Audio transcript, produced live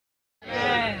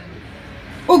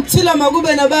Ukuthula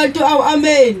makube nabantu awu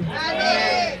amen.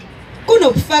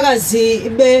 Kunobufakazi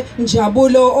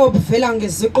benjabulo obuvela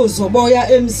ngeziqu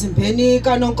zoboya emzimbeni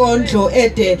kaNonkondlo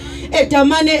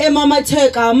edamane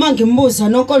emamatheka mangimbuza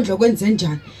Nonkondlo kwenze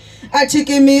njani. Athi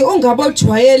kimi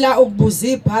ungabojwayela ukubuza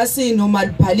ibhasi noma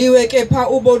libhaliwe kepha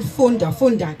ubofunda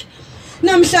ke.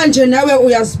 Namhlanje nawe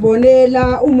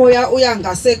uyazibonela umoya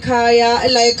uyangasekhaya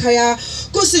la ekhaya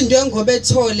kusindwe ngoba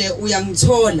ethole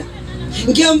uyangithola.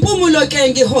 Ngiyempumulo ke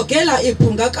ngihogela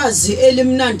iphungakazi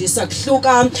elimnandisa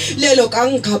kuhluka lelo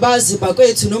kangigabazi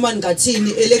bakwethu noma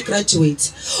ngathini ele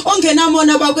graduate.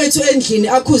 Ongenamona bakwethu endlini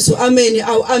akhuzu amen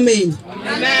awu amen.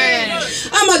 Amen.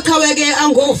 Amaqhaweke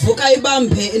angovuka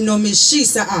ibambe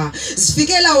nomishisa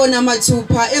sifikela wona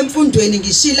mathupha emfundweni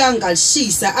ngishila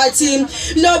ngalishisa athi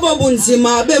lobo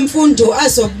bunzima bemfundo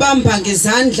azobamba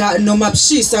ngezandla noma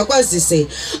bushisa kwazise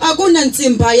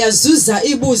akunantsimba yazuza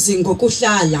ibuzi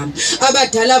ngokuhlala.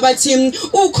 Abadala bathi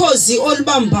ukhozi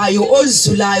olubambayo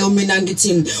oluzulayo mina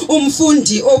ngithi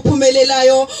umfundi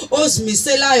ophumelelayo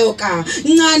ozimiselayo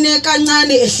ncane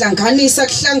kancane ehlanganisa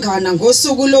kuhlangana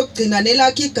ngosuku lokugcina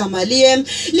nelakhe igama liye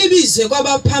libizwe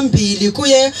kwabaphambili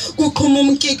kuye kuqhuma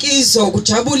umkikizo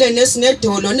kujabule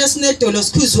nesinedolo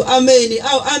sikhuzu amen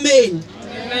awu amen.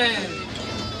 Amen.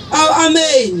 Awu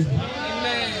amen.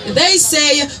 They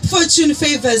say fortune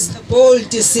favors the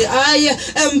bold. See, I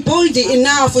am bold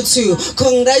enough to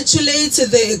congratulate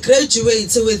the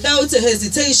graduates without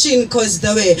hesitation because they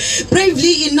were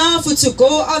bravely enough to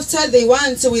go after they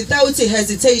want without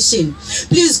hesitation.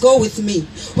 Please go with me.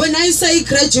 When I say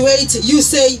graduate, you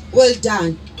say well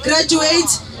done.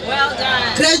 Graduate. Well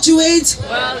done. Graduate.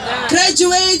 Well done.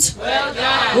 Graduate. Well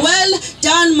done. Well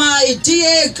done, my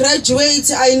dear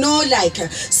graduate. I know like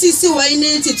Sisi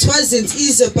Wainet, it wasn't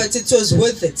easy, but it was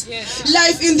worth it. Yeah.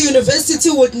 Life in the university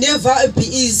would never be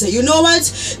easy. You know what?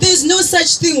 There's no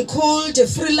such thing called a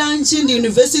free lunch in the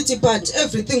university, but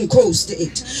everything cost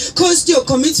it. Cost your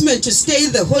commitment to stay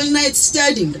the whole night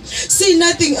studying. See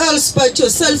nothing else but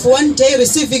yourself one day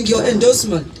receiving your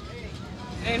endorsement.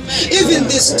 Amen. Even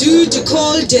this dude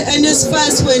called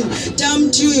NSFAS when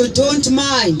damned you don't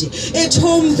mind. At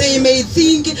home they may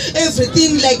think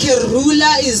everything like a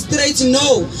ruler is straight.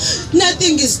 No,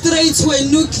 nothing is straight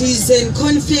when nucleus and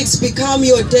conflicts become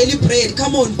your daily bread.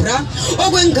 Come on, bruh.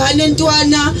 Okwengane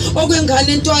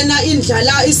ntwana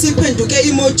indlala isiphenduke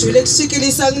imodule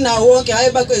ekushikilisa kunawo wonke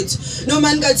hayi bakwethu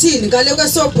noma ngathini ngale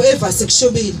kwesobho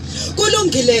evasikushubile.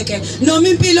 Kulungileke noma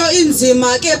impilo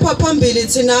inzima kepha phambili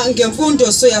thina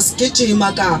ngemfundo so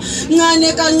yasigijima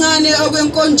ncane kancane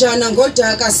okwenkonjana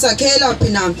ngodaka sakhela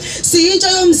phina siyintsha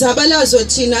yomzabalazo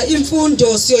thina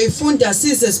imfundo siyoyifunda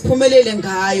size siphumelele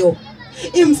ngayo.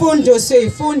 Imfundo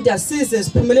siyoyifunda size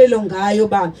siphumelele ngayo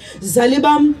ba zali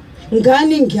bam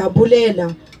ngani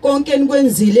ngiyabulela konke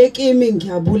nikwenzile kimi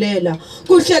ngiyabulela.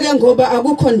 Kuhleke ngoba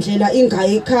akukho ndlela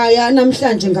ingayi ekhaya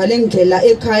namhlanje ngale ndlela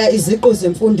ekhaya iziqo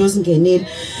zemfundo zingenile.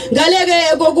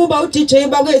 Ngaleke kokuba uDJ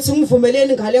bakwethu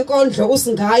ngivumeleni ngale nkondlo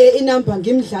usingaye inamba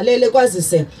ngimdlalele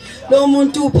kwazise lo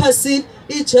muntu uphasile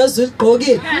ijazi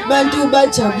uligqokile bantu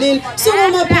bajabulile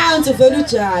sukuma phansi vele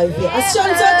ujive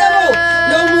asishona sonke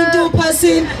lo muntu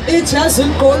uphasile ijazi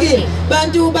uligqokile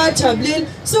bantu bajabulile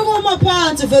sukuma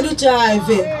phansi vele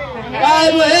ujive.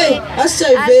 Hey, when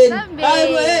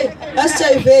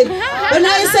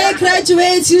I say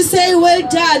graduate, you say well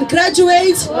done.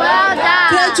 Graduate. Well done.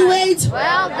 Graduate.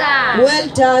 Well done. Well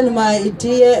done, my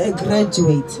dear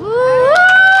graduate.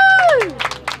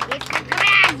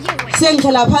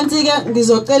 Sengikhala phansi ke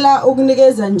ngizocela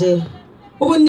ukunikeza nje